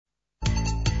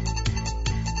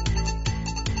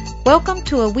Welcome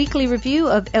to a weekly review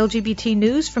of LGBT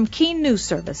news from Keene News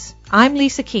Service. I'm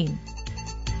Lisa Keene.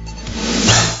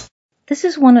 This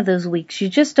is one of those weeks you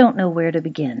just don't know where to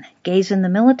begin, gaze in the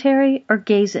military or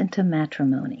gaze into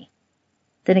matrimony.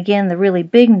 Then again, the really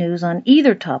big news on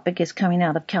either topic is coming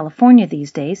out of California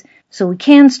these days, so we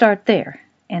can start there,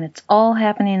 and it's all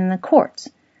happening in the courts.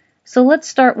 So let's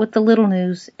start with the little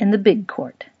news in the big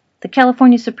court. The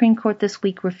California Supreme Court this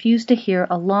week refused to hear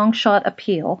a long-shot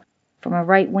appeal from a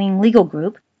right-wing legal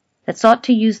group that sought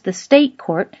to use the state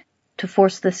court to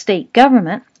force the state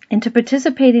government into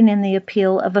participating in the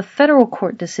appeal of a federal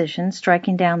court decision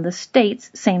striking down the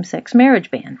state's same-sex marriage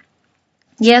ban.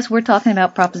 Yes, we're talking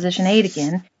about Proposition 8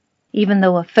 again, even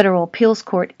though a federal appeals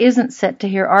court isn't set to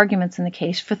hear arguments in the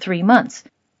case for 3 months.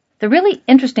 The really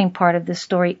interesting part of this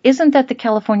story isn't that the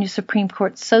California Supreme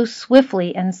Court so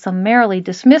swiftly and summarily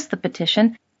dismissed the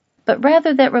petition, but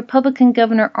rather that Republican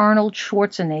Governor Arnold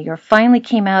Schwarzenegger finally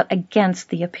came out against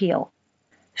the appeal.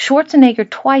 Schwarzenegger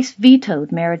twice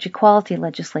vetoed marriage equality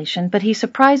legislation, but he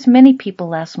surprised many people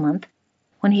last month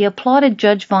when he applauded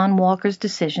Judge Von Walker's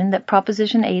decision that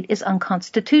Proposition 8 is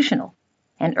unconstitutional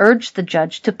and urged the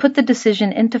judge to put the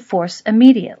decision into force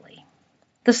immediately.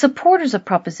 The supporters of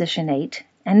Proposition 8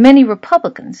 and many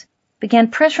Republicans began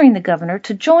pressuring the governor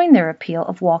to join their appeal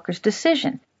of Walker's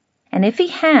decision, and if he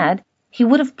had, he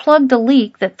would have plugged a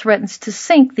leak that threatens to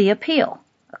sink the appeal,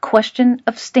 a question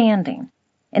of standing.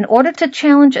 In order to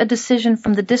challenge a decision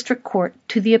from the district court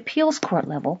to the appeals court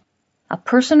level, a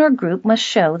person or group must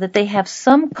show that they have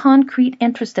some concrete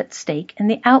interest at stake in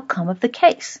the outcome of the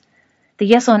case. The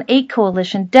Yes on 8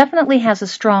 coalition definitely has a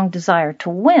strong desire to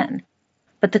win,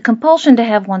 but the compulsion to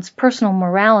have one's personal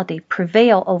morality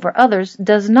prevail over others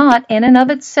does not, in and of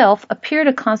itself, appear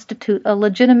to constitute a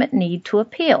legitimate need to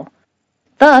appeal.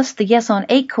 Thus, the Yes on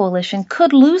 8 coalition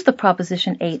could lose the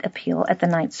Proposition 8 appeal at the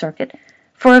Ninth Circuit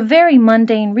for a very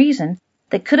mundane reason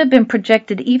that could have been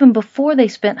projected even before they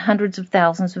spent hundreds of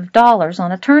thousands of dollars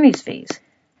on attorney's fees.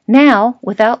 Now,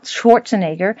 without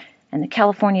Schwarzenegger and the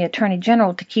California Attorney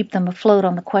General to keep them afloat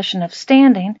on the question of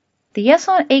standing, the Yes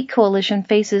on 8 coalition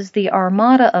faces the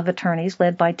armada of attorneys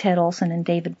led by Ted Olson and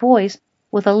David Boies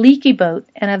with a leaky boat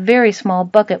and a very small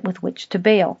bucket with which to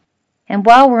bail. And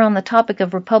while we're on the topic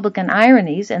of Republican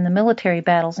ironies and the military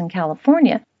battles in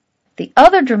California, the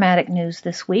other dramatic news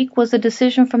this week was a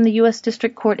decision from the U.S.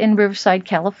 District Court in Riverside,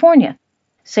 California,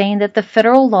 saying that the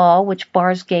federal law which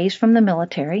bars gays from the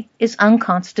military is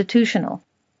unconstitutional.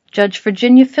 Judge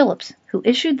Virginia Phillips, who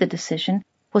issued the decision,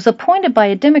 was appointed by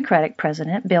a Democratic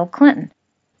president, Bill Clinton,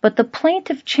 but the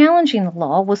plaintiff challenging the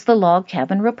law was the Log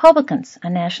Cabin Republicans, a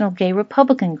national gay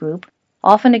Republican group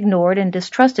often ignored and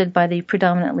distrusted by the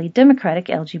predominantly Democratic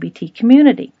LGBT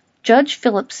community. Judge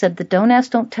Phillips said the Don't Ask,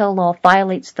 Don't Tell law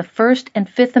violates the First and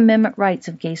Fifth Amendment rights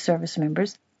of gay service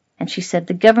members, and she said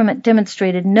the government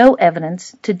demonstrated no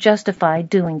evidence to justify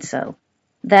doing so.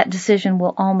 That decision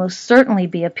will almost certainly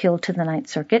be appealed to the Ninth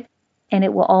Circuit, and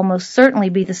it will almost certainly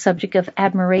be the subject of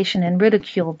admiration and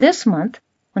ridicule this month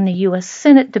when the U.S.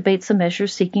 Senate debates a measure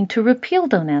seeking to repeal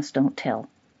Don't Ask, Don't Tell.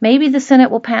 Maybe the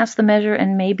Senate will pass the measure,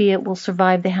 and maybe it will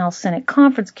survive the House-Senate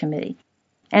Conference Committee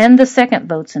and the second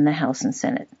votes in the House and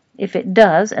Senate. If it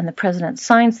does, and the President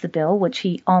signs the bill, which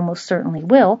he almost certainly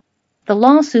will, the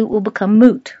lawsuit will become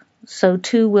moot. So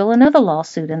too will another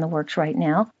lawsuit in the works right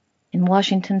now. In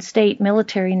Washington State,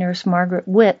 military nurse Margaret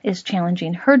Witt is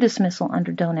challenging her dismissal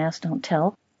under Don't Ask, Don't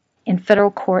Tell in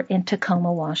federal court in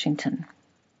Tacoma, Washington.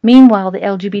 Meanwhile, the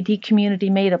LGBT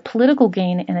community made a political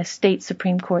gain in a state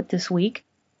Supreme Court this week.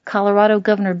 Colorado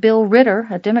Governor Bill Ritter,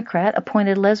 a Democrat,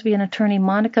 appointed lesbian attorney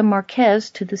Monica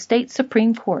Marquez to the state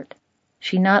Supreme Court.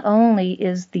 She not only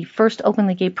is the first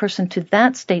openly gay person to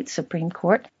that state Supreme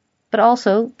Court, but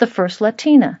also the first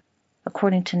Latina.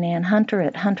 According to Nan Hunter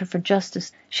at Hunter for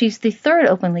Justice, she's the third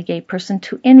openly gay person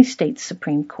to any state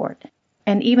Supreme Court.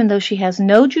 And even though she has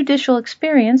no judicial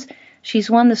experience,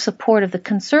 she's won the support of the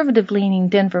conservative-leaning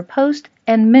Denver Post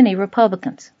and many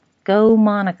Republicans. Go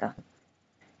Monica.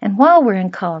 And while we're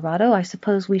in Colorado, I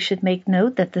suppose we should make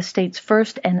note that the state's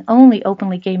first and only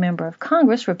openly gay member of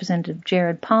Congress, Representative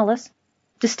Jared Polis,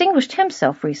 distinguished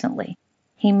himself recently.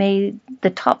 He made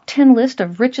the top 10 list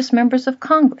of richest members of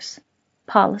Congress.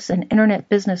 Polis, an internet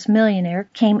business millionaire,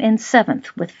 came in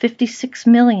 7th with $56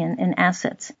 million in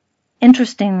assets.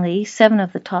 Interestingly, 7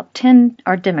 of the top 10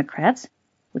 are Democrats,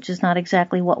 which is not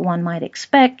exactly what one might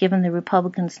expect given the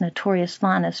Republicans' notorious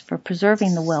fondness for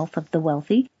preserving the wealth of the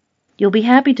wealthy. You'll be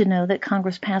happy to know that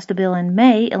Congress passed a bill in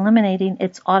May eliminating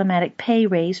its automatic pay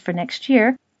raise for next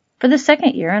year for the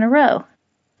second year in a row.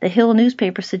 The Hill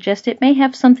newspaper suggests it may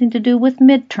have something to do with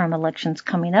midterm elections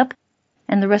coming up,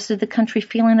 and the rest of the country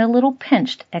feeling a little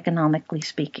pinched, economically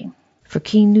speaking. For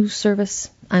Keene News Service,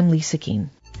 I'm Lisa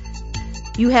Keene.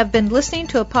 You have been listening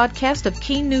to a podcast of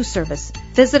Keene News Service.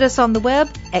 Visit us on the web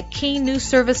at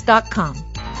KeenNewsService.com.